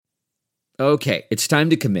Okay, it's time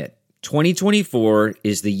to commit. 2024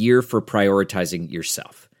 is the year for prioritizing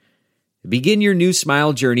yourself. Begin your new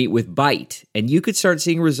smile journey with Byte, and you could start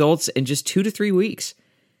seeing results in just 2 to 3 weeks.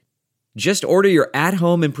 Just order your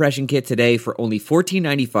at-home impression kit today for only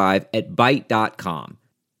 $14.95 at Byte.com.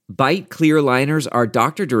 Byte clear liners are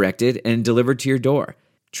doctor-directed and delivered to your door.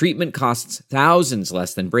 Treatment costs thousands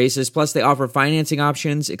less than braces, plus they offer financing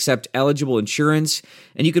options, accept eligible insurance,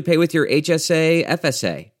 and you could pay with your HSA,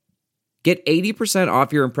 FSA. Get 80%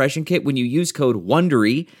 off your impression kit when you use code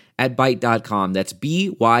WONDERY at Byte.com. That's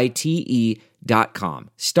BYTE.com.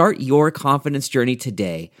 Start your confidence journey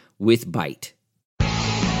today with Byte.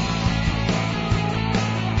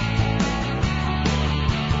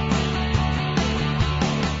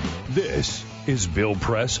 This is Bill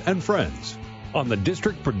Press and Friends on the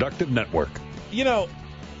District Productive Network. You know,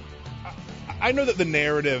 I know that the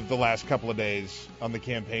narrative the last couple of days on the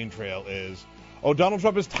campaign trail is, oh, Donald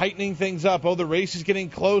Trump is tightening things up. Oh, the race is getting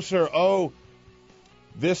closer. Oh,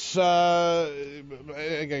 this, I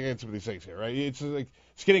got some of these things here, right? It's like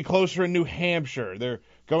it's getting closer in New Hampshire. They're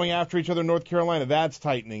going after each other in North Carolina. That's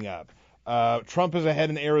tightening up. Trump is ahead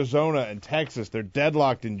in Arizona and Texas. They're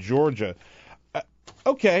deadlocked in Georgia.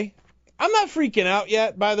 Okay. I'm not freaking out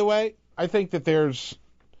yet, by the way. I think that there's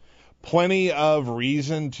plenty of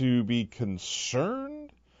reason to be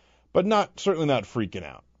concerned, but certainly not freaking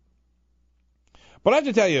out. But I have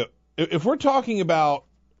to tell you, if we're talking about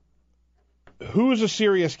who is a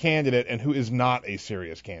serious candidate and who is not a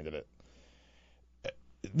serious candidate,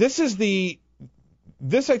 this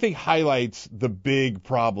I think highlights the big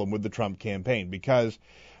problem with the Trump campaign, because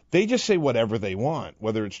they just say whatever they want,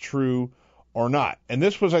 whether it's true or not. And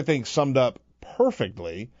this was, I think, summed up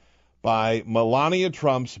perfectly by Melania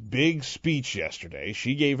Trump's big speech yesterday.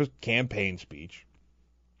 She gave a campaign speech.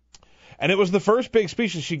 And it was the first big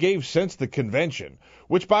speech that she gave since the convention,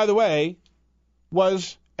 which, by the way,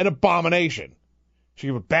 was an abomination. She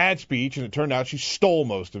gave a bad speech, and it turned out she stole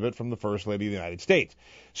most of it from the First Lady of the United States.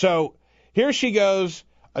 So here she goes,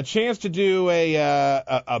 a chance to do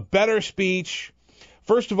a better speech.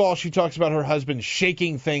 First of all, she talks about her husband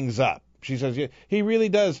shaking things up. She says, yeah, he really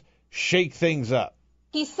does shake things up.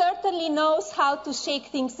 He certainly knows how to shake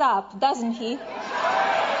things up, doesn't he?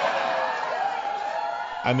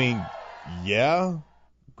 I mean, yeah,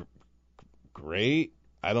 great.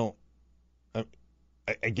 I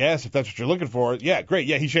guess if that's what you're looking for, yeah, great.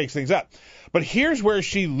 Yeah, he shakes things up. But here's where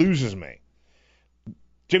she loses me.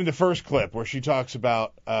 Jimmy, the first clip where she talks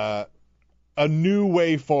about a new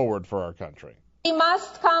way forward for our country. We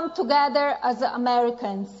must come together as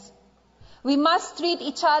Americans. We must treat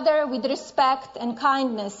each other with respect and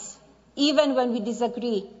kindness, even when we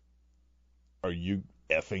disagree. Are you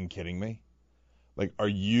effing kidding me? Like,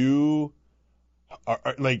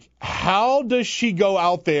 how does she go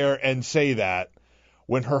out there and say that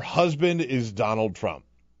when her husband is Donald Trump?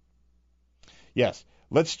 Yes,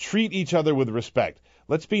 let's treat each other with respect.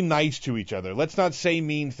 Let's be nice to each other. Let's not say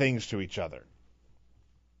mean things to each other.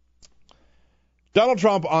 Donald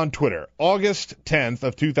Trump on Twitter, August 10th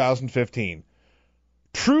of 2015.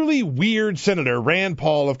 Truly weird Senator Rand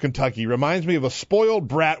Paul of Kentucky reminds me of a spoiled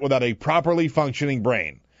brat without a properly functioning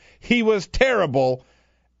brain. He was terrible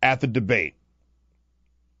at the debate.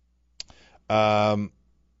 April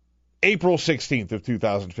 16th of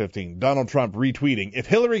 2015, Donald Trump retweeting, if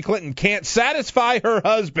Hillary Clinton can't satisfy her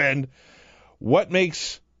husband, what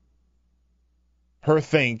makes her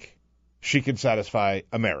think she can satisfy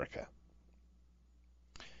America?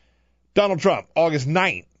 Donald Trump, August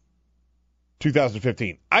 9th,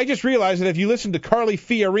 2015. I just realized that if you listen to Carly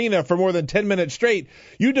Fiorina for more than 10 minutes straight,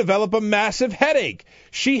 you develop a massive headache.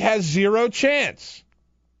 She has zero chance.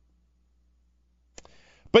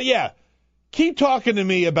 But yeah, keep talking to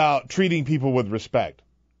me about treating people with respect,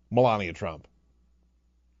 Melania Trump.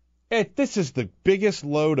 This is the biggest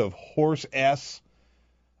load of horse S.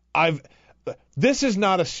 This is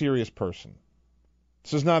not a serious person.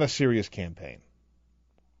 This is not a serious campaign.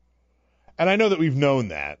 And I know that we've known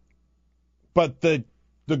that, but the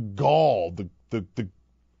gall,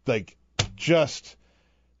 just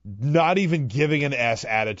not even giving an S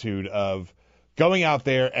attitude of going out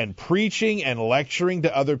there and preaching and lecturing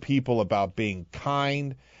to other people about being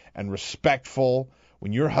kind and respectful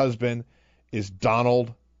when your husband is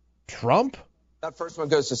Donald Trump? That first one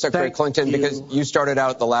goes to Secretary Clinton because you started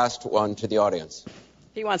out the last one to the audience.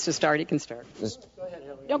 If he wants to start, he can start.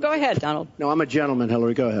 No, go ahead, Donald. No, I'm a gentleman,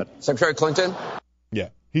 Hillary. Go ahead. Secretary Clinton? Yeah,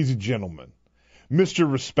 he's a gentleman. Mr.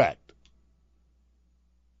 Respect.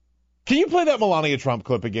 Can you play that Melania Trump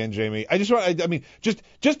clip again, Jamie?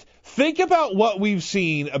 Just think about what we've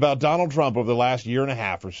seen about Donald Trump over the last year and a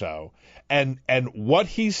half or so, and what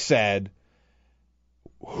he said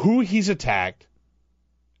who he's attacked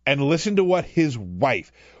and listen to what his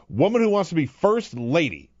wife, woman who wants to be first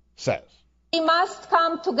lady, says. We must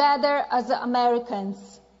come together as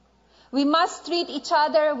Americans. We must treat each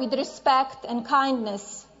other with respect and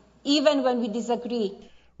kindness, even when we disagree.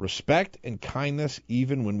 Respect and kindness,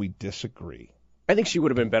 even when we disagree. I think she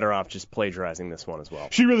would have been better off just plagiarizing this one as well.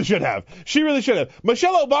 She really should have. She really should have.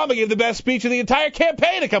 Michelle Obama gave the best speech of the entire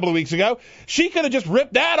campaign a couple of weeks ago. She could have just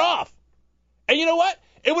ripped that off. And you know what?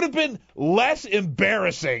 It would have been less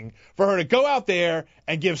embarrassing for her to go out there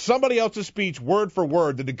and give somebody else's speech word for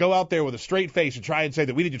word than to go out there with a straight face and try and say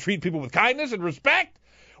that we need to treat people with kindness and respect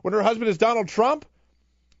when her husband is Donald Trump.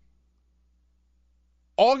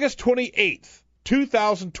 August 28th,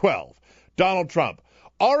 2012, Donald Trump.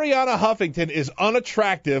 Ariana Huffington is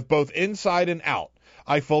unattractive both inside and out.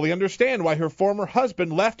 I fully understand why her former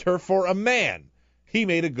husband left her for a man. He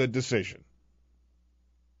made a good decision.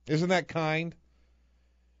 Isn't that kind?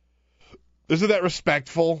 Isn't that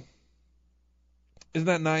respectful? Isn't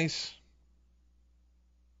that nice?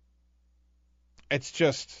 It's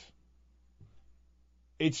just,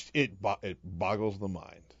 it boggles the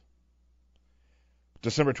mind.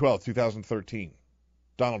 December 12th, 2013,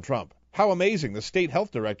 Donald Trump. How amazing. The state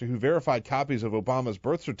health director who verified copies of Obama's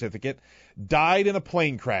birth certificate died in a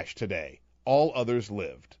plane crash today. All others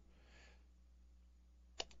lived.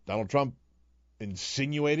 Donald Trump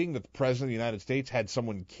insinuating that the President of the United States had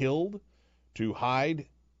someone killed to hide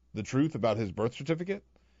the truth about his birth certificate.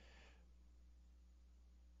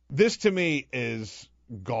 This to me is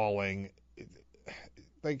galling.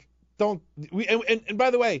 Like, don't we? And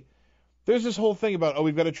by the way, there's this whole thing about,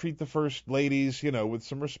 we've got to treat the first ladies, with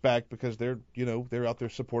some respect because they're out there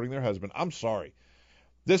supporting their husband. I'm sorry.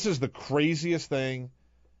 This is the craziest thing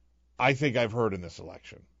I think I've heard in this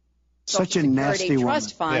election. Such a nasty woman.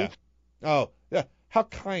 Trust fund. Yeah. Oh, yeah. How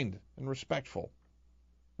kind and respectful.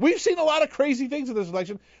 We've seen a lot of crazy things in this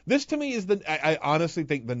election. This, to me, is I honestly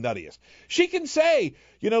think the nuttiest. She can say,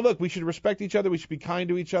 look, we should respect each other, we should be kind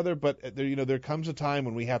to each other, but there comes a time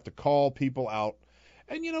when we have to call people out.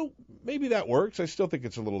 And, maybe that works. I still think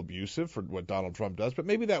it's a little abusive for what Donald Trump does, but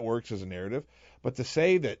maybe that works as a narrative. But to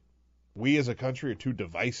say that we as a country are too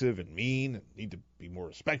divisive and mean and need to be more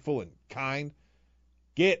respectful and kind,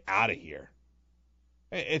 get out of here.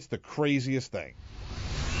 It's the craziest thing.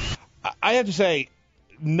 I have to say,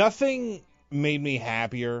 nothing made me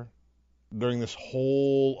happier during this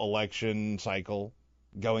whole election cycle,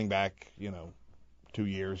 going back, 2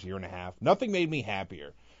 years, year and a half. Nothing made me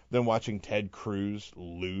happier than watching Ted Cruz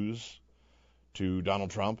lose to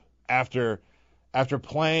Donald Trump after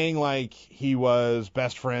playing like he was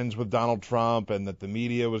best friends with Donald Trump and that the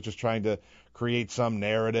media was just trying to create some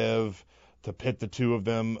narrative to pit the two of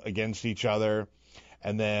them against each other,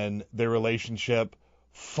 and then their relationship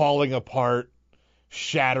falling apart,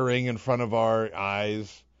 shattering in front of our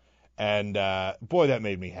eyes. And boy, that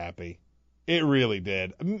made me happy. It really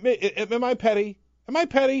did. Am I petty? Am I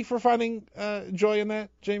petty for finding joy in that,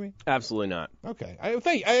 Jamie? Absolutely not. Okay.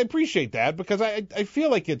 I appreciate that because I feel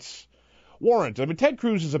like it's warranted. I mean, Ted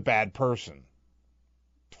Cruz is a bad person.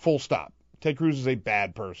 Full stop. Ted Cruz is a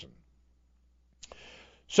bad person.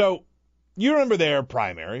 So, you remember their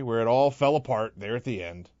primary where it all fell apart there at the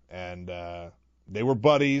end, and they were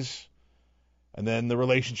buddies, and then the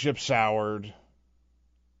relationship soured,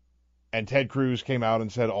 and Ted Cruz came out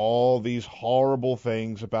and said all these horrible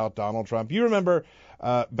things about Donald Trump. You remember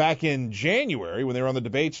back in January when they were on the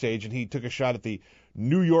debate stage and he took a shot at the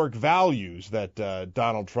New York values that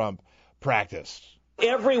Donald Trump practiced.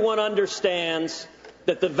 Everyone understands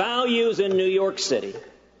that the values in New York City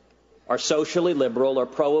are socially liberal or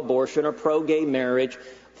pro-abortion or pro-gay marriage,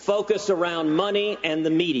 focused around money and the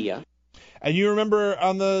media. And you remember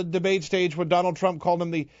on the debate stage when Donald Trump called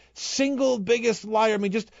him the single biggest liar. I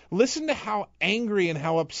mean, just listen to how angry and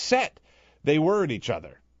how upset they were at each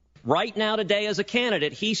other. Right now, today, as a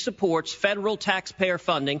candidate, he supports federal taxpayer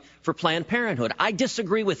funding for Planned Parenthood. I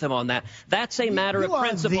disagree with him on that. That's a matter of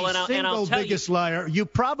principle, and I'll tell you. You are the single biggest liar. You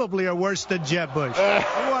probably are worse than Jeb Bush. You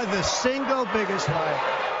are the single biggest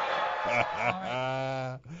liar.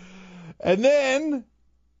 And then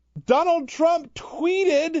Donald Trump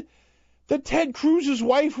tweeted that Ted Cruz's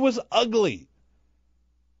wife was ugly.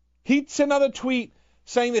 He sent out a tweet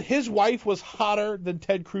saying that his wife was hotter than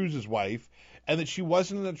Ted Cruz's wife and that she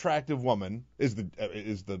wasn't an attractive woman, is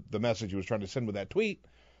the message he was trying to send with that tweet.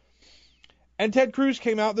 And Ted Cruz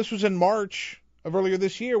came out, this was in March of earlier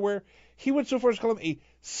this year, where he went so far as to call him a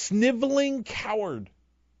sniveling coward.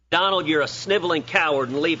 Donald, you're a sniveling coward,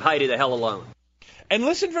 and leave Heidi the hell alone. And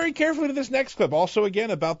listen very carefully to this next clip, also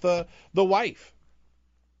again about the wife.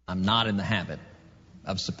 I'm not in the habit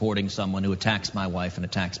of supporting someone who attacks my wife and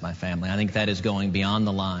attacks my family. I think that is going beyond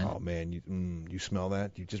the line. Oh, man, you smell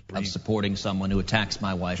that? You just breathe. Of supporting someone who attacks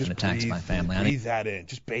my wife and attacks my family. Breathe that in.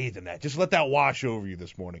 Just bathe in that. Just let that wash over you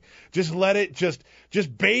this morning. Just let it, just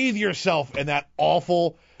bathe yourself in that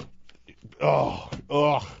awful, Well,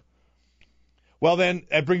 then,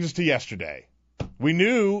 that brings us to yesterday. We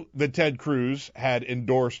knew that Ted Cruz had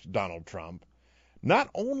endorsed Donald Trump. Not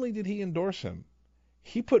only did he endorse him,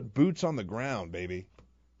 he put boots on the ground, baby.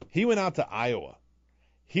 He went out to Iowa.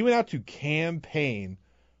 He went out to campaign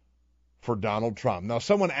for Donald Trump. Now,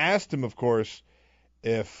 someone asked him, of course,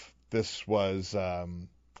 if this was,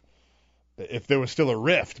 if there was still a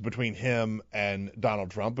rift between him and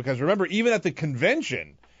Donald Trump. Because remember, even at the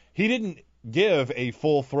convention, he didn't give a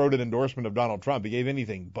full-throated endorsement of Donald Trump. He gave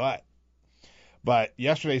anything but. But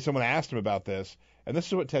yesterday, someone asked him about this, and this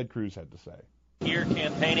is what Ted Cruz had to say. Here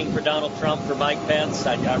campaigning for Donald Trump for Mike Pence.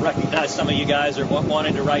 I recognize some of you guys are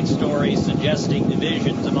wanting to write stories suggesting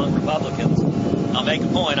divisions among Republicans. I'll make a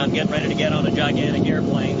point. I'm getting ready to get on a gigantic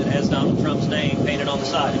airplane that has Donald Trump's name painted on the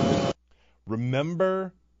side.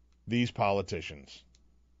 Remember these politicians.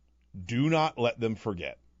 Do not let them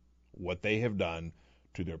forget what they have done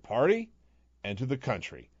to their party and to the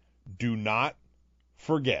country. Do not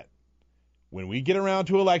forget. When we get around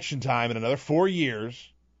to election time in another 4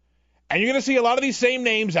 years, and you're going to see a lot of these same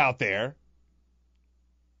names out there.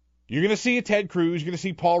 You're going to see a Ted Cruz. You're going to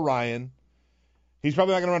see Paul Ryan. He's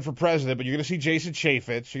probably not going to run for president, but you're going to see Jason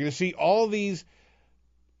Chaffetz. You're going to see all these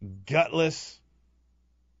gutless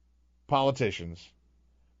politicians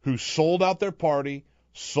who sold out their party,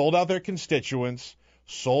 sold out their constituents,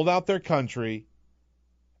 sold out their country,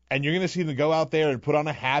 and you're going to see them go out there and put on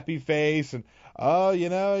a happy face and, oh,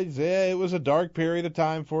 it was a dark period of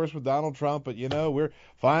time for us with Donald Trump, but, we're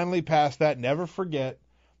finally past that. Never forget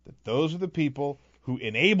that those are the people who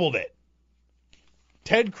enabled it.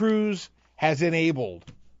 Ted Cruz has enabled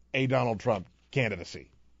a Donald Trump candidacy.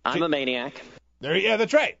 I'm a maniac. Yeah,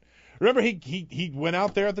 that's right. Remember, he went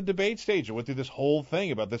out there at the debate stage and went through this whole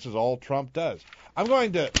thing about this is all Trump does.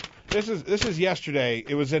 This is yesterday.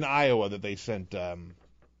 It was in Iowa that they sent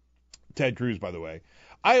Ted Cruz, by the way.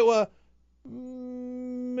 Iowa,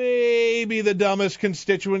 maybe the dumbest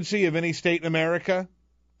constituency of any state in America,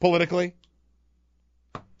 politically.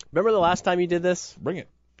 Remember the last time you did this? Bring it.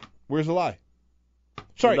 Where's the lie?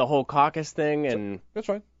 Sorry. The whole caucus thing and that's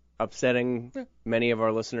fine. Upsetting many of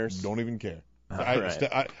our listeners. Don't even care.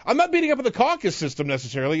 Right. I'm not beating up on the caucus system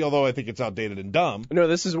necessarily, although I think it's outdated and dumb. No,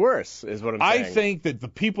 this is worse, is what I'm saying. I think that the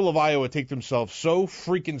people of Iowa take themselves so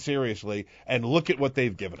freaking seriously, and look at what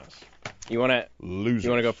they've given us. You want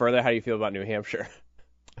to go further? How do you feel about New Hampshire?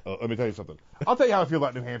 Let me tell you something. I'll tell you how I feel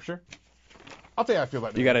about New Hampshire. You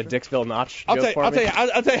got a Dixville notch? I'll tell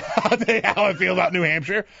you how I feel about New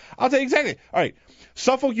Hampshire. I'll tell you exactly. All right.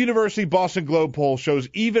 Suffolk University Boston Globe poll shows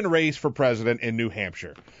even race for president in New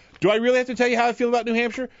Hampshire. Do I really have to tell you how I feel about New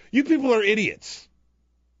Hampshire? You people are idiots.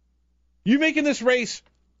 You making this race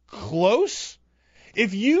close?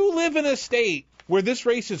 If you live in a state where this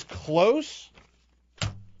race is close,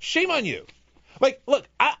 shame on you. Look,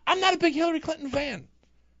 I'm not a big Hillary Clinton fan.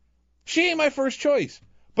 She ain't my first choice,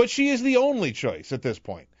 but she is the only choice at this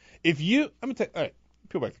point. I'm going to all right,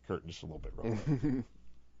 peel back the curtain just a little bit real quick.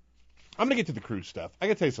 I'm going to get to the Cruz stuff. I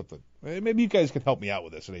got to tell you something. Maybe you guys can help me out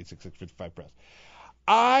with this at 866-55-PRESS.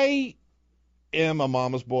 I am a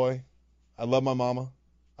mama's boy. I love my mama.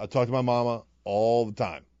 I talk to my mama all the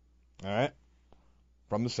time. All right?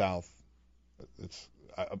 From the South.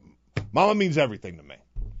 Mama means everything to me.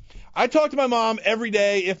 I talk to my mom every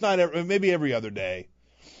day, if not maybe every other day,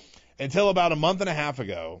 until about a month and a half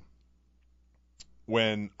ago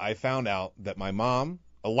when I found out that my mom,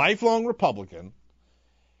 a lifelong Republican,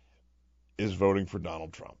 is voting for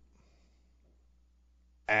Donald Trump.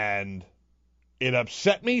 And it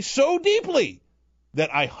upset me so deeply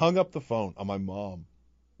that I hung up the phone on my mom,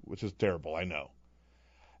 which is terrible, I know.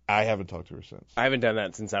 I haven't talked to her since. I haven't done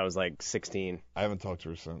that since I was 16. I haven't talked to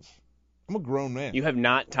her since. I'm a grown man. You have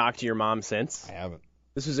not talked to your mom since? I haven't.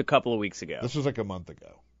 This was a couple of weeks ago. This was a month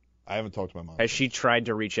ago. I haven't talked to my mom. Has she tried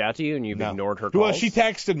to reach out to you and you've ignored her calls? Well, she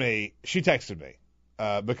texted me.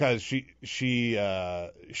 Because she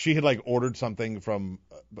had ordered something from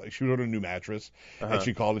she ordered a new mattress and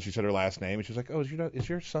she called and she said her last name and she was like, oh, is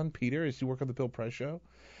your son Peter? Does he work on the Bill Press show?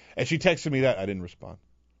 And she texted me that. I didn't respond.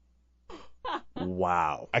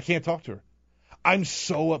 Wow. I can't talk to her. I'm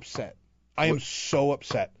so upset. I am so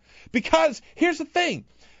upset because here's the thing.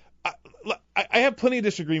 I have plenty of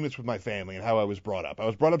disagreements with my family and how I was brought up. I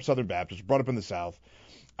was brought up Southern Baptist, brought up in the South.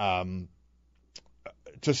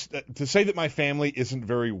 To say that my family isn't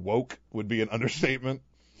very woke would be an understatement.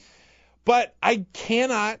 But I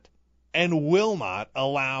cannot and will not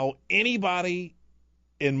allow anybody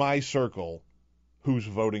in my circle who's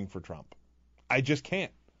voting for Trump. I just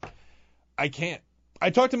can't. I can't. I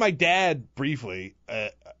talked to my dad briefly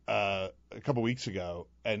a couple weeks ago,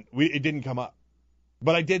 and it didn't come up.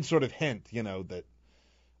 But I did sort of hint, that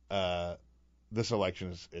this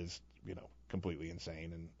election is completely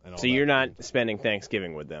insane and all So that. you're not spending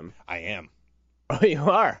Thanksgiving with them? I am. Oh, you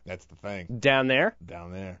are? That's the thing. Down there?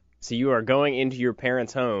 Down there. So you are going into your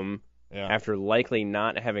parents' home Yeah. after likely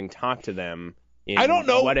not having talked to them in I don't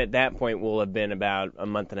know what at that point will have been about a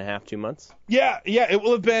month and a half, 2 months? Yeah, it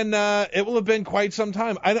will have been quite some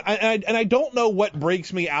time. I don't know what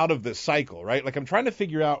breaks me out of this cycle, right? Like I'm trying to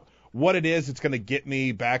figure out what it is that's going to get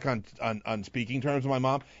me back on speaking terms with my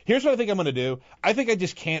mom. Here's what I think I'm going to do. I think I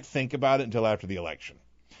just can't think about it until after the election.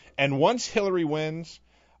 And once Hillary wins,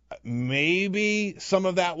 maybe some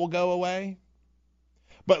of that will go away.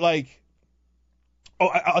 But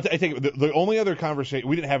I take it. The only other conversation,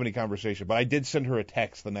 we didn't have any conversation, but I did send her a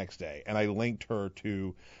text the next day, and I linked her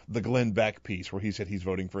to the Glenn Beck piece where he said he's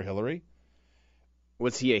voting for Hillary.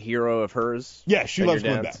 Was he a hero of hers? Yeah, she loves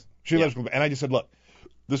Glenn Beck. She loves Glenn Beck. And I just said, look,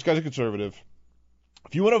 this guy's a conservative.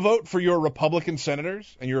 If you want to vote for your Republican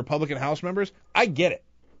senators and your Republican House members, I get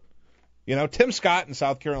it. Tim Scott in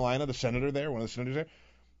South Carolina, the senator there, one of the senators there,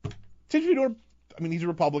 he's a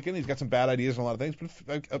Republican. He's got some bad ideas on a lot of things,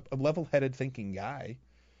 but a level-headed thinking guy.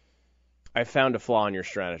 I found a flaw in your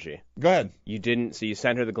strategy. Go ahead. You didn't, so you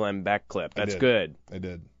sent her the Glenn Beck clip. That's good. I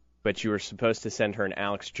did. But you were supposed to send her an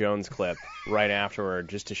Alex Jones clip right afterward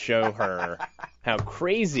just to show her how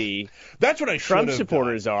crazy that's what I Trump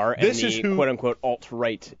supporters are and this the quote-unquote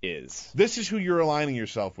alt-right is. This is who you're aligning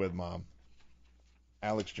yourself with, Mom.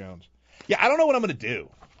 Alex Jones. Yeah, I don't know what I'm going to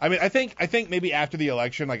do. I mean, I think maybe after the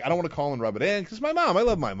election, I don't want to call and rub it in because my mom. I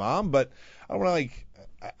love my mom, but I don't want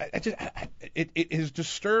to it has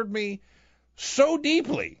disturbed me so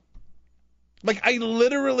deeply. I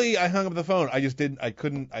hung up the phone. I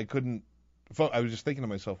couldn't. I was just thinking to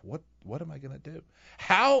myself, what am I going to do?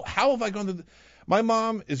 How have I gone to my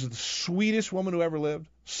mom is the sweetest woman who ever lived.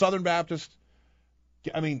 Southern Baptist.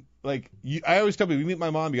 I mean, I always tell people, you meet my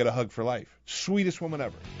mom, you got a hug for life. Sweetest woman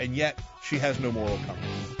ever. And yet, she has no moral compass.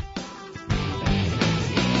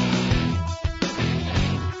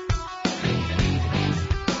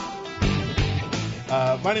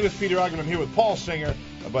 My name is Peter Ogburn. I'm here with Paul Singer,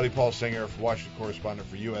 my buddy Paul Singer, Washington correspondent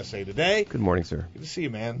for USA Today. Good morning, sir. Good to see you,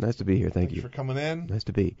 man. Nice to be here. Thank you for coming in. Nice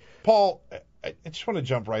to be. Paul, I just want to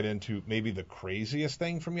jump right into maybe the craziest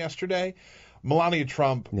thing from yesterday. Melania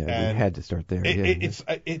Trump. Yeah, we had to start there.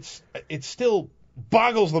 It still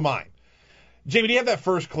boggles the mind. Jamie, do you have that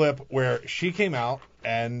first clip where she came out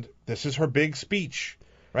and this is her big speech,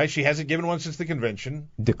 right? She hasn't given one since the convention.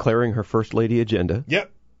 Declaring her first lady agenda.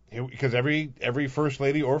 Yep. Because every first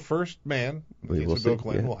lady or first man, in the case of Bill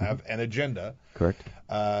Clinton, will have an agenda. Correct.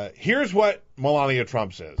 Here's what Melania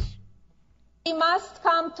Trump says. We must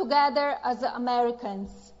come together as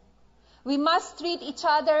Americans. We must treat each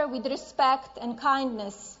other with respect and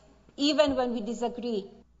kindness, even when we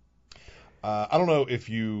disagree. I don't know if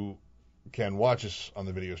you can watch us on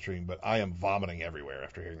the video stream, but I am vomiting everywhere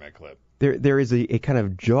after hearing that clip. There is a kind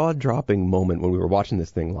of jaw-dropping moment when we were watching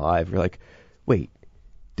this thing live. You're like, wait,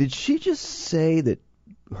 did she just say that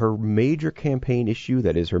her major campaign issue,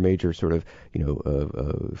 that is her major sort of,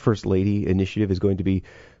 first lady initiative, is going to be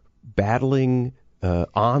battling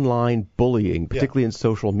online bullying, particularly in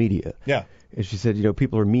social media? Yeah. And she said,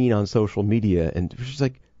 people are mean on social media, and she's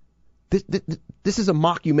like, this is a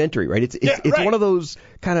mockumentary, right? It's one of those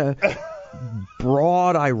kind of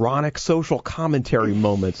broad, ironic social commentary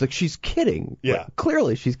moments. Like, she's kidding. Yeah.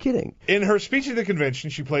 Clearly, she's kidding. In her speech at the convention,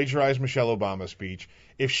 she plagiarized Michelle Obama's speech.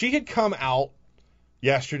 If she had come out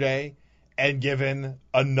yesterday and given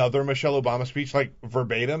another Michelle Obama speech,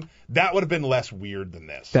 verbatim, that would have been less weird than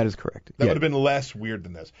this. That is correct. That would have been less weird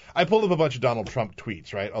than this. I pulled up a bunch of Donald Trump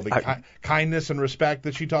tweets, right? All the kindness and respect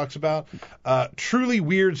that she talks about. Truly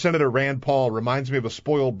weird Senator Rand Paul reminds me of a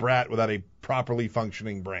spoiled brat without a properly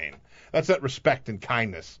functioning brain. That's that respect and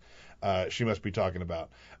kindness she must be talking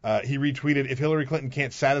about. He retweeted, if Hillary Clinton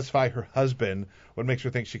can't satisfy her husband, what makes her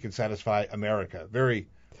think she can satisfy America? Very,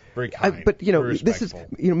 very kind. But, this is,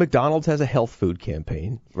 McDonald's has a health food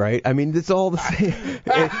campaign, right? I mean, it's all the same.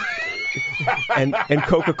 and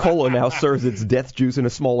Coca-Cola now serves its death juice in a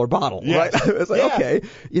smaller bottle, right? It's like, okay,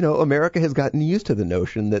 America has gotten used to the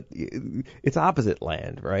notion that it's opposite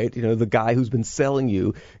land, right? The guy who's been selling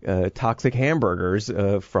you toxic hamburgers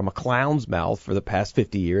from a clown's mouth for the past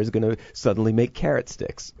 50 years is going to suddenly make carrot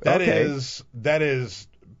sticks. That is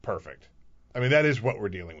perfect. I mean, that is what we're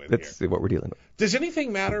dealing with here. That's what we're dealing with. Does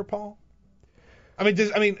anything matter, Paul? I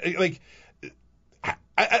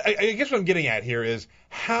guess what I'm getting at here is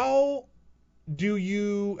how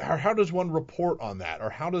does one report on that, or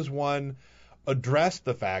how does one address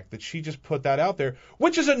the fact that she just put that out there,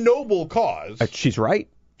 which is a noble cause. She's right.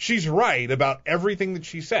 She's right about everything that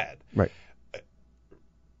she said. Right.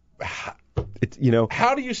 How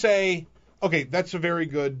do you say, okay, that's a very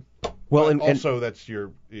good. Well, that's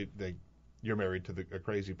you're married to a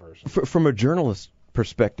crazy person. From a journalist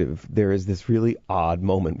perspective, there is this really odd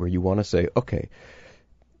moment where you want to say, okay,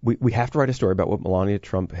 we have to write a story about what Melania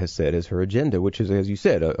Trump has said is her agenda, which is, as you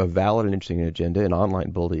said, a valid and interesting agenda, and online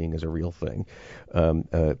bullying is a real thing.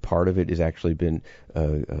 Part of it has actually been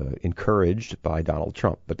encouraged by Donald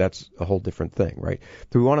Trump, but that's a whole different thing, right?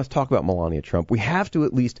 So we want to talk about Melania Trump. We have to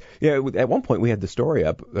at least, at one point we had the story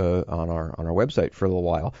up on our website for a little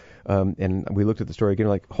while, and we looked at the story again,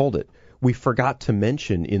 like, hold it. We forgot to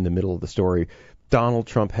mention in the middle of the story Donald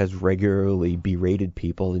Trump has regularly berated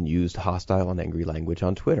people and used hostile and angry language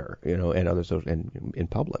on Twitter, and other social and in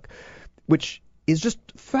public, which is just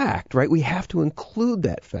fact, right? We have to include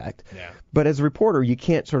that fact. Yeah. But as a reporter, you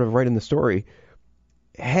can't sort of write in the story,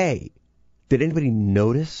 hey, did anybody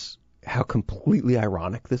notice how completely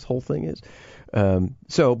ironic this whole thing is?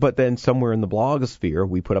 But then somewhere in the blogosphere,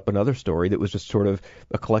 we put up another story that was just sort of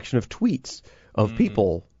a collection of tweets of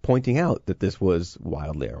people pointing out that this was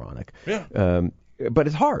wildly ironic. Yeah. But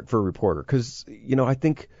it's hard for a reporter because, I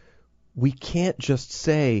think we can't just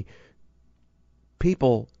say,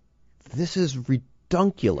 people, this is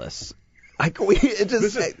redunculous. I'm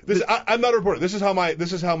not a reporter. This is how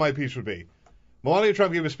my piece would be. Melania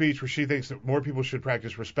Trump gave a speech where she thinks that more people should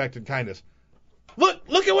practice respect and kindness.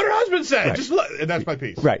 Look at what her husband said. Right. Just look, and that's my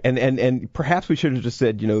piece. Right. And perhaps we should have just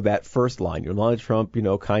said, that first line, Melania Trump,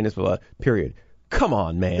 kindness, blah, blah, period. Come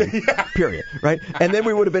on, man. Yeah. Period. Right? And then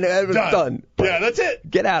we would have been done. Yeah, that's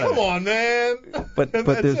it. Get out of it. Come on, man. But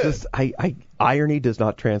there's this irony does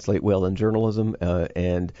not translate well in journalism,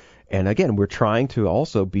 and again, we're trying to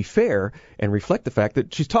also be fair and reflect the fact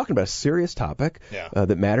that she's talking about a serious topic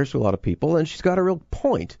that matters to a lot of people, and she's got a real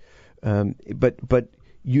point. But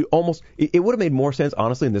you almost it would have made more sense,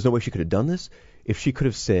 honestly, and there's no way she could have done this if she could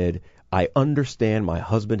have said, I understand my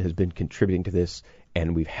husband has been contributing to this,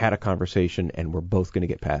 and we've had a conversation, and we're both going to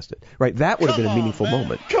get past it. Right? That would have been a meaningful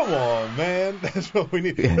moment. Come on, man. That's what we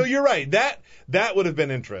need. Yeah. No, you're right. That would have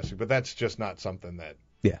been interesting, but that's just not something that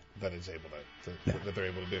is able that they're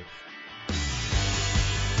able to do.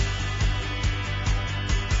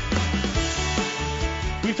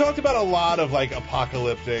 We've talked about a lot of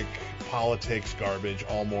apocalyptic politics garbage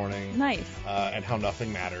all morning. Nice. And how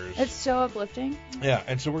nothing matters. It's so uplifting. Yeah,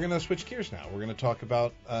 and so we're going to switch gears now. We're going to talk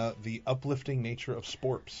about the uplifting nature of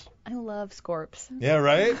sports. I love sports. Yeah,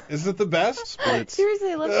 right? Isn't it the best? Sports.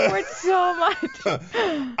 Seriously, I love sports so much.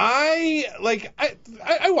 I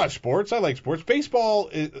watch sports. I like sports. Baseball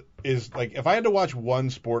is if I had to watch one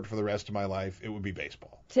sport for the rest of my life, it would be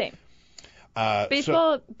baseball. Same.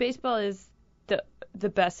 Baseball is the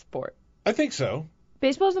best sport. I think so.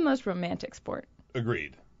 Baseball is the most romantic sport.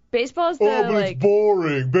 Agreed. Baseball is it's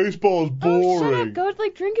boring. Baseball is boring. Oh, shut up. Go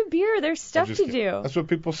drink a beer. There's stuff to do. That's what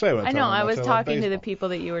people say. I know. I was talking to the people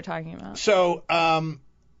that you were talking about. So, how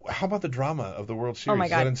about the drama of the World Series? Oh my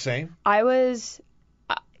God. Is that insane? I was,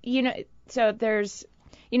 so there's,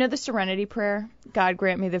 the Serenity Prayer. God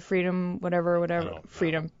grant me the freedom, whatever.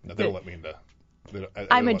 Freedom. No, they don't let me into.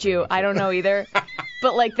 I'm a Jew. I don't know either.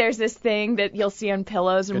 But there's this thing that you'll see on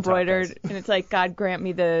pillows embroidered, and it's like, God grant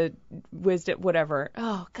me the wisdom, whatever.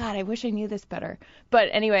 Oh God, I wish I knew this better. But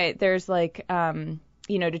anyway, there's to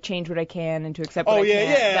change what I can and to accept what I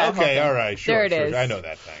can't. Yeah, okay, all right, sure. There it is. I know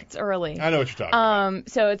that thing. It's early. I know what you're talking about.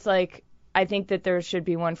 So it's I think that there should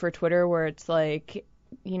be one for Twitter where it's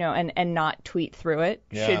and not tweet through it.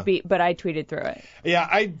 Yeah. Should be, but I tweeted through it. Yeah,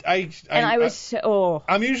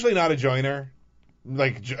 I'm usually not a joiner.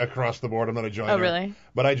 Across the board, I'm not a joiner. Oh, really?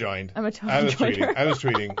 But I joined. I'm a total joiner. I was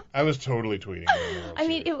tweeting. I was totally tweeting. I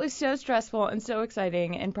mean, it was so stressful and so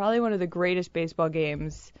exciting, and probably one of the greatest baseball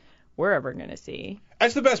games we're ever going to see.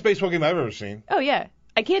 That's the best baseball game I've ever seen. Oh, yeah.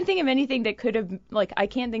 I can't think of anything that could have, I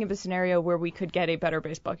can't think of a scenario where we could get a better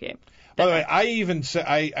baseball game. By the way, I even said,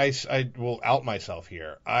 I will out myself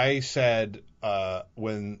here. I said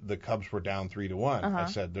when the Cubs were down 3-1, I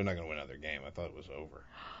said they're not going to win another game. I thought it was over.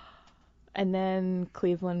 And then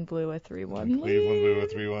Cleveland blew a 3-1 lead. Cleveland blew a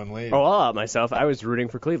 3-1 lead. Oh, I'll out myself. I was rooting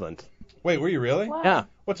for Cleveland. Wait, were you really? Wow. Yeah.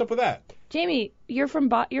 What's up with that? Jamie, you're from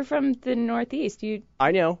the Northeast.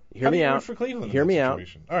 I know. Hear me out. For Cleveland Hear me out.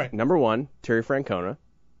 All right. Number one, Terry Francona,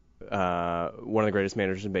 one of the greatest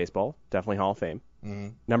managers in baseball, definitely Hall of Fame. Mm-hmm.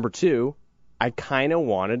 Number two, I kind of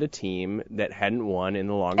wanted a team that hadn't won in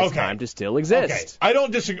the longest time to still exist. Okay. I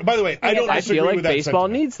don't disagree. By the way, I don't disagree feel like with that baseball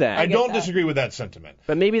sentiment. needs that. I don't disagree with that sentiment.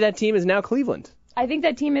 But maybe that team is now Cleveland. I think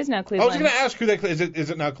that team is now I Cleveland. was going to ask who that is.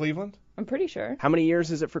 It now Cleveland? I'm pretty sure. How many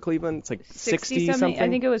years is it for Cleveland? It's like 60 something. I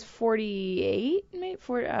think it was 48, maybe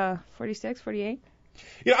 46, 48.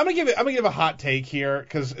 You know, I'm gonna give a hot take here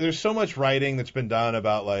because there's so much writing that's been done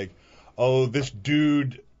about like, oh, this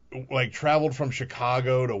dude like traveled from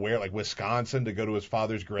Chicago to Wisconsin to go to his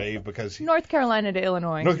father's grave because North Carolina to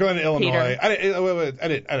Illinois. Peter. I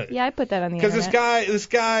didn't. Yeah, I put that on the internet. Because this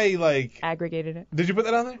guy like aggregated it. Did you put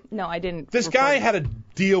that on there? No, I didn't. This guy had a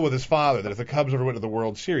deal with his father that if the Cubs ever went to the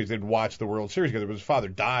World Series, they'd watch the World Series together. But his father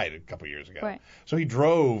died a couple years ago, right. So he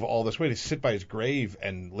drove all this way to sit by his grave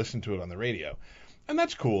and listen to it on the radio, and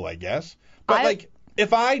that's cool, I guess. But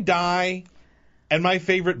if I die and my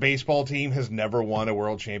favorite baseball team has never won a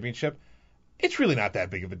world championship, it's really not that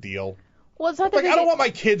big of a deal. Well, it's not that I don't want my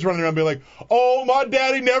kids running around and be like, oh, my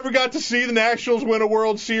daddy never got to see the Nationals win a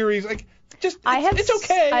World Series. Like, it's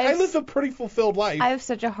okay. I lived a pretty fulfilled life. I have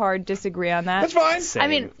such a hard disagree on that. That's fine. Same. I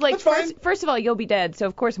mean, like, first of all, you'll be dead, so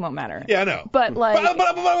of course it won't matter. Yeah, I know. But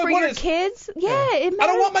for your kids, it matters. I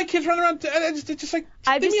don't want my kids running around.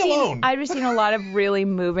 Leave me alone. I've just seen a lot of really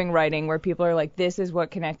moving writing where people are like, this is what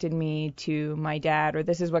connected me to my dad, or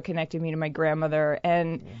this is what connected me to my grandmother,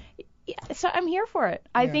 and so I'm here for it.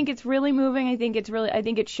 I think it's really moving. I think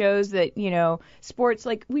it shows that, sports,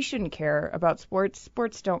 like, we shouldn't care about sports.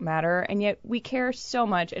 Sports don't matter, and yet we care so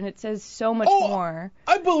much, and it says so much more.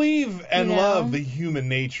 I believe and love the human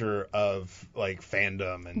nature of, like,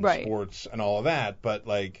 fandom and sports and all of that, but,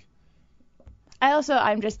 like...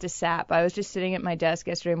 I'm just a sap. I was just sitting at my desk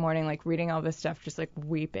yesterday morning, like, reading all this stuff, just, like,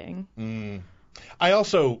 weeping. I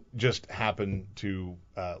also just happen to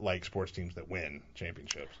like sports teams that win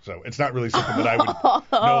championships, so it's not really something that I would know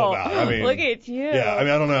about. I mean, look at you. Yeah, I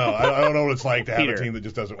mean, I don't know. I don't know what it's like to have a team that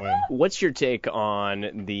just doesn't win. What's your take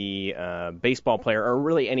on the baseball player, or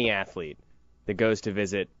really any athlete, that goes to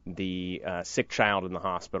visit the sick child in the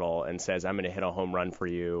hospital and says, I'm going to hit a home run for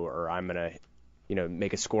you, or I'm going to,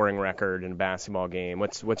 make a scoring record in a basketball game?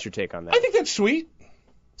 What's your take on that? I think that's sweet.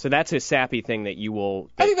 So that's a sappy thing that you will.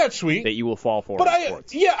 I think that's sweet. That you will fall for. But in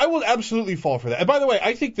sports. I will absolutely fall for that. And by the way,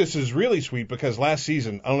 I think this is really sweet because last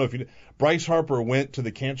season, I don't know if Bryce Harper went to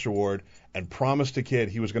the cancer ward and promised a kid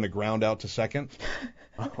he was going to ground out to second.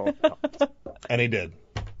 Oh, and he did.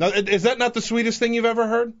 Now, is that not the sweetest thing you've ever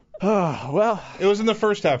heard? Well, it was in the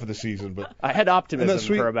first half of the season, but I had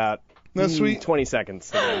optimism for about 20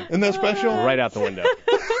 seconds. Isn't that special? Right out the window.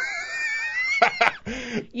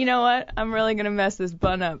 You know what? I'm really going to mess this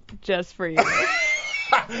bun up just for you.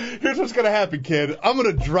 Here's what's going to happen, kid. I'm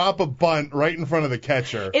going to drop a bunt right in front of the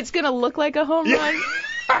catcher. It's going to look like a home run.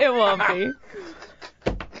 It won't be.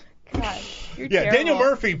 God, you're terrible. Daniel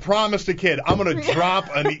Murphy promised a kid, I'm going to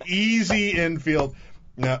drop an easy infield.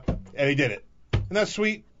 No, and he did it. Isn't that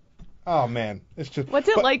sweet? Oh, man. It's just. What's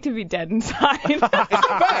it like to be dead inside? It's not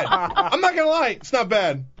bad. I'm not going to lie. It's not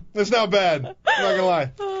bad. I'm not going to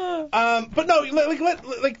lie. But no,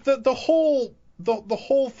 like the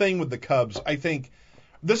whole thing with the Cubs, I think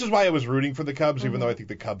this is why I was rooting for the Cubs, even though I think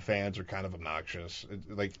the Cub fans are kind of obnoxious.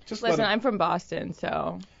 Listen, I'm from Boston,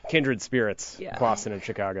 so kindred spirits, Boston and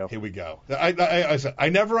Chicago. Here we go. I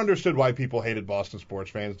never understood why people hated Boston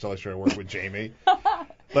sports fans until I started working with Jamie.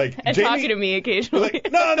 And Jamie, talking to me occasionally.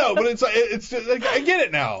 No, but it's I get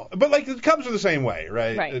it now. But the Cubs are the same way,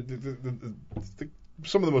 right? Right.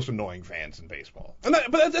 Some of the most annoying fans in baseball.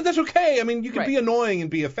 But that's okay. I mean, you can be annoying and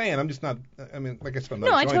be a fan. I'm just not, like I said, I'm not.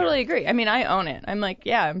 No, I totally agree. I mean, I own it. I'm like,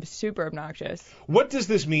 I'm super obnoxious. What does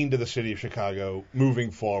this mean to the city of Chicago moving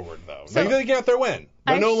forward, though? They get out their win.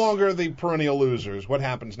 They're no longer the perennial losers. What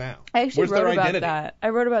happens now? I actually Where's wrote their about identity? that. I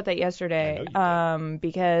wrote about that yesterday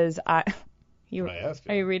because I asked you.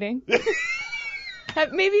 Are you reading?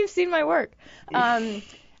 Maybe you've seen my work.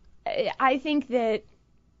 I think that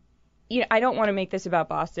I don't want to make this about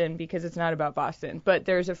Boston because it's not about Boston, but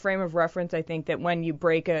there's a frame of reference, I think, that when you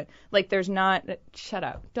break there's not, shut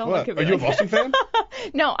up. Don't look at me. Are you a Boston fan?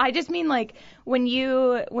 No, I just mean when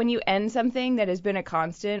you end something that has been a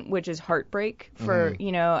constant, which is heartbreak for,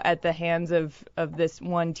 at the hands of this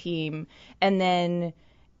one team, and then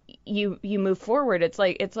you move forward. It's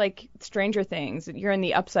like Stranger Things. You're in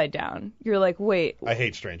the upside down. You're like, wait. I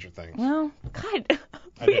hate Stranger Things. Well, God.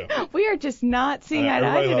 We are just not seeing eye to eye.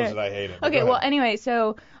 Everybody loves it. I hate it. Okay, well, anyway,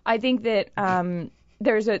 so I think that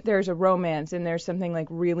there's a romance, and there's something like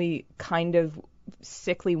really kind of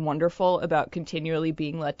sickly wonderful about continually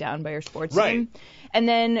being let down by your sports team. And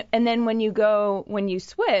then when you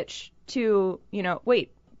switch to,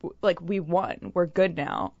 wait, like we won, we're good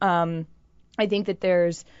now. I think that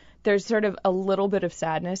there's sort of a little bit of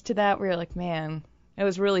sadness to that, where you're like, man, it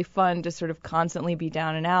was really fun to sort of constantly be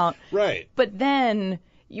down and out. Right. But then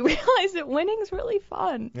you realize that winning's really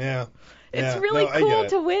fun. Yeah. It's really cool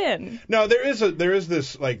to win. No, there is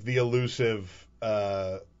this, like, the elusive,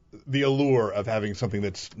 the allure of having something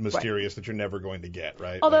that's mysterious that you're never going to get,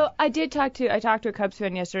 right? Although I talked to a Cubs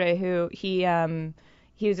fan yesterday who he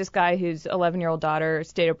was this guy whose 11-year-old daughter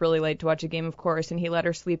stayed up really late to watch a game, of course, and he let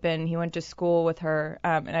her sleep in. He went to school with her,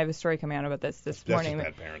 and I have a story coming out about this morning.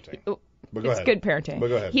 That's just bad parenting. But go it's ahead. Good parenting. But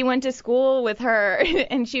go ahead. He went to school with her,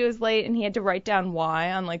 and she was late, and he had to write down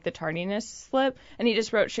why on, like, the tardiness slip, and he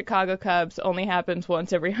just wrote Chicago Cubs only happens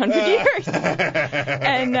once every 100 years.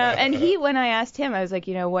 And he, when I asked him, I was like,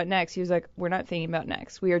 what next? He was like, we're not thinking about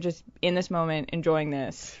next. We are just in this moment enjoying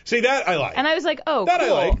this. See, that I like. And I was like, oh, that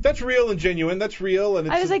cool. I like. That's real and genuine. That's real. And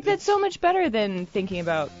I was like, that's so much better than thinking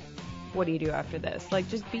about what do you do after this? Like,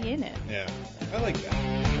 just be in it. Yeah, I like that.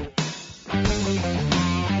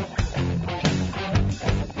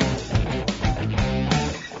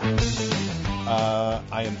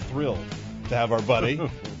 I am thrilled to have our buddy,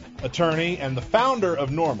 attorney, and the founder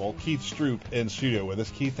of Normal, Keith Stroup, in studio with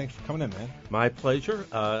us. Keith, thanks for coming in, man. My pleasure.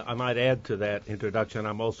 I might add to that introduction,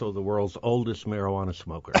 I'm also the world's oldest marijuana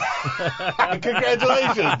smoker.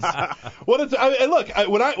 Congratulations.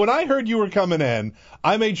 When I heard you were coming in,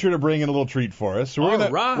 I made sure to bring in a little treat for us. So we're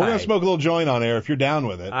gonna smoke a little joint on air if you're down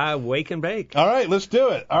with it. I wake and bake. All right, let's do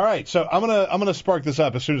it. All right, so I'm gonna spark this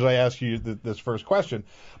up as soon as I ask you this first question.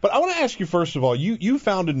 But I want to ask you first of all, you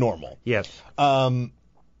founded Normal. Yes.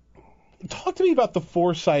 Talk to me about the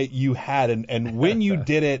foresight you had and when you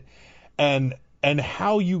did it and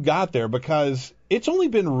how you got there, because it's only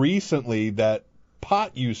been recently that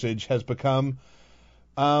pot usage has become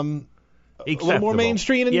a little more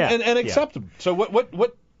mainstream and acceptable. So what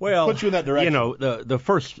put you in that direction? The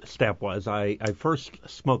first step was I first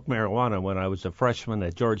smoked marijuana when I was a freshman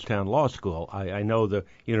at Georgetown Law School. I know the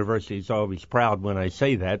university's always proud when I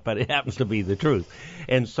say that, but it happens to be the truth.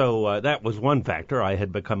 And so that was one factor. I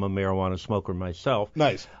had become a marijuana smoker myself.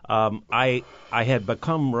 Nice. I had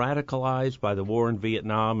become radicalized by the war in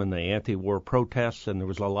Vietnam and the anti-war protests, and there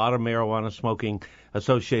was a lot of marijuana smoking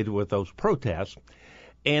associated with those protests.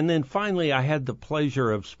 And then finally, I had the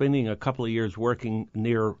pleasure of spending a couple of years working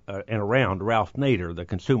near and around Ralph Nader, the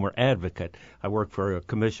consumer advocate. I worked for a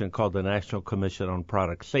commission called the National Commission on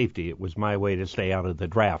Product Safety. It was my way to stay out of the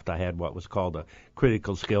draft. I had what was called a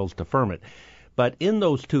critical skills deferment. But in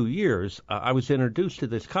those 2 years, I was introduced to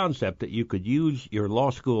this concept that you could use your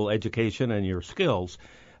law school education and your skills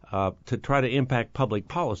to try to impact public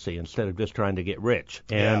policy instead of just trying to get rich.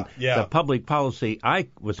 And the public policy I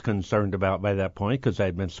was concerned about by that point, because I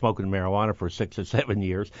had been smoking marijuana for 6 or 7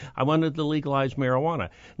 years, I wanted to legalize marijuana.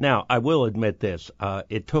 Now, I will admit this.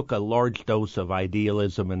 It took a large dose of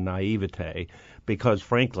idealism and naivete, because,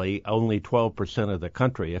 frankly, only 12% of the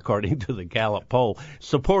country, according to the Gallup poll,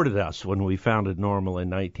 supported us when we founded Normal in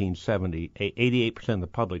 1970. 88% of the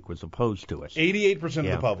public was opposed to us. 88% of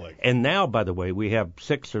the public. And now, by the way, we have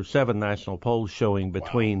 6 or 7 national polls showing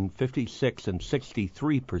between 56 and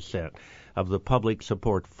 63% of the public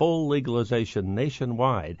support full legalization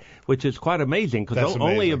nationwide, which is quite amazing, because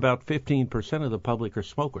only about 15% of the public are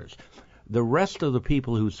smokers. The rest of the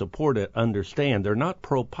people who support it understand they're not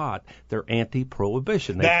pro-pot, they're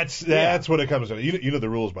anti-prohibition. That's what it comes to. You know the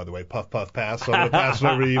rules, by the way. Puff, puff, pass. So I'm going to pass it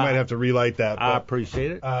over to you. You might have to relight that. But, I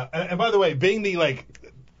appreciate it. And by the way, being the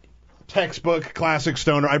textbook classic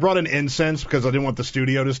stoner, I brought in incense because I didn't want the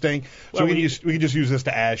studio to stink. So we can just use this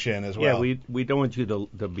to ash in as well. Yeah, we don't want you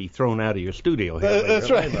to be thrown out of your studio here. That's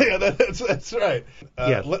right. Yeah, that's right.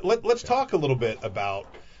 Yes. Let's talk a little bit about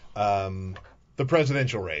the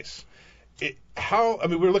presidential race.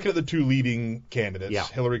 We're looking at the two leading candidates,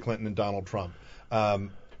 Hillary Clinton and Donald Trump.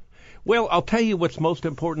 Well, I'll tell you what's most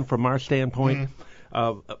important from our standpoint.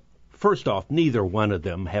 First off, neither one of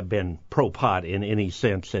them have been pro-pot in any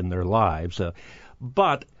sense in their lives.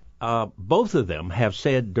 But both of them have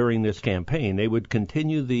said during this campaign they would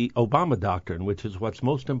continue the Obama doctrine, which is what's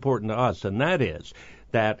most important to us, and that is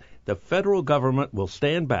that the federal government will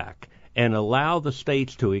stand back and allow the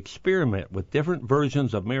states to experiment with different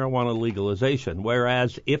versions of marijuana legalization,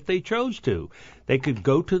 whereas if they chose to, they could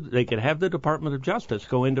have the Department of Justice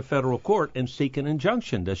go into federal court and seek an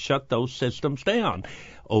injunction to shut those systems down.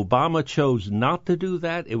 Obama chose not to do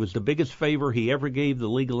that. It was the biggest favor he ever gave the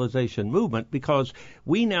legalization movement, because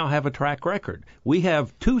we now have a track record. We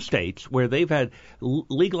have 2 states where they've had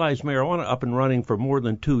legalized marijuana up and running for more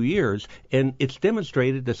than 2 years, and it's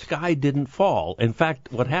demonstrated the sky didn't fall. In fact,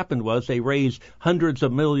 what happened was because they raised hundreds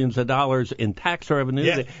of millions of dollars in tax revenue.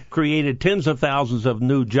 Yeah. They created tens of thousands of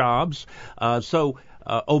new jobs.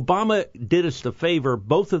 Obama did us the favor.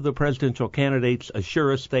 Both of the presidential candidates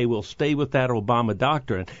assure us they will stay with that Obama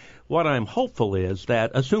doctrine. What I'm hopeful is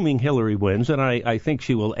that, assuming Hillary wins, and I think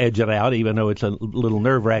she will edge it out, even though it's a little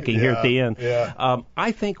nerve-wracking here at the end,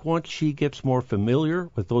 I think once she gets more familiar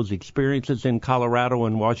with those experiences in Colorado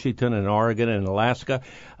and Washington and Oregon and Alaska,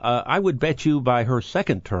 I would bet you by her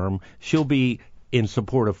second term she'll be in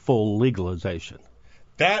support of full legalization.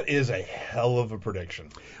 That is a hell of a prediction.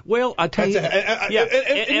 Well, I tell you,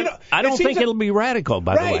 I don't think it'll be radical,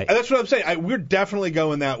 by the way. That's what I'm saying. We're definitely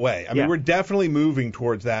going that way. I mean, we're definitely moving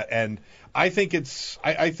towards that, and I think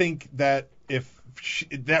that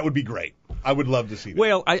that would be great. I would love to see that.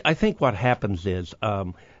 Well, I think what happens is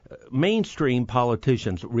mainstream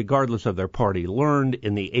politicians, regardless of their party, learned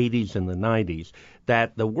in the 80s and the 90s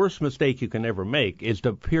that the worst mistake you can ever make is to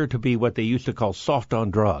appear to be what they used to call soft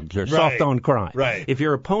on drugs or soft on crime. Right. If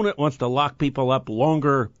your opponent wants to lock people up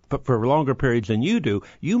for longer periods than you do,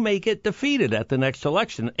 you may get defeated at the next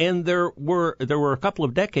election. And there were a couple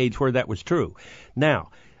of decades where that was true.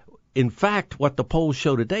 Now, in fact, what the polls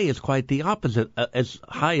show today is quite the opposite. As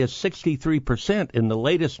high as 63% in the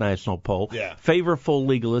latest national poll favor full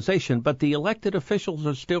legalization, but the elected officials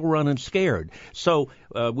are still running scared. So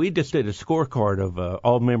we just did a scorecard of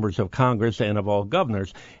all members of Congress and of all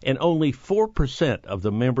governors, and only 4% of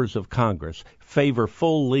the members of Congress favor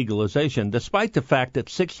full legalization, despite the fact that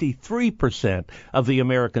 63% of the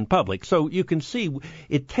American public. So you can see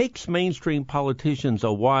it takes mainstream politicians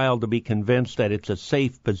a while to be convinced that it's a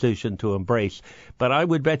safe position to embrace. But I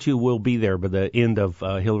would bet you we'll be there by the end of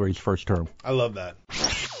Hillary's first term. I love that.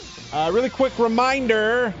 Really quick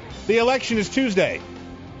reminder, the election is Tuesday,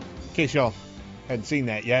 in case y'all hadn't seen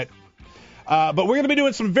that yet. But we're going to be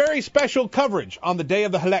doing some very special coverage on the day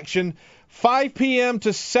of the election, 5 p.m.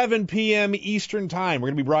 to 7 p.m. Eastern Time. We're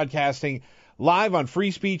going to be broadcasting live on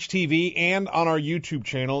Free Speech TV and on our YouTube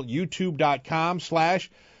channel,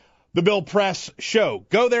 youtube.com/The Bill Press Show.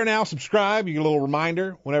 Go there now, subscribe. You get a little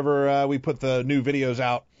reminder whenever we put the new videos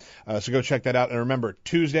out. So go check that out. And remember,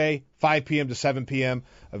 Tuesday, 5 p.m. to 7 p.m.,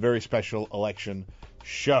 a very special election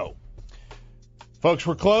show. Folks,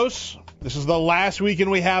 we're close. This is the last weekend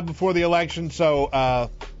we have before the election, so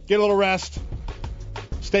get a little rest.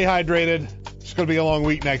 Stay hydrated. It's going to be a long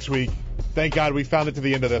week next week. Thank God we found it to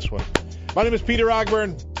the end of this one. My name is Peter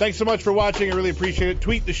Ogburn. Thanks so much for watching. I really appreciate it.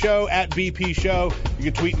 Tweet the show at BP Show. You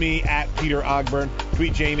can tweet me at Peter Ogburn.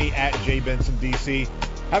 Tweet Jamie at JBensonDC.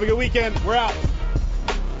 Have a good weekend. We're out.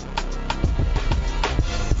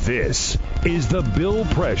 This is the Bill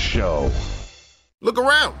Press Show. Look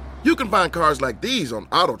around. You can find cars like these on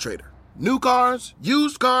AutoTrader. New cars,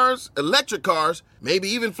 used cars, electric cars, maybe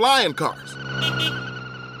even flying cars.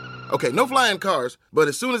 Okay, no flying cars, but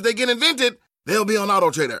as soon as they get invented, they'll be on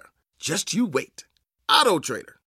AutoTrader. Just you wait. AutoTrader.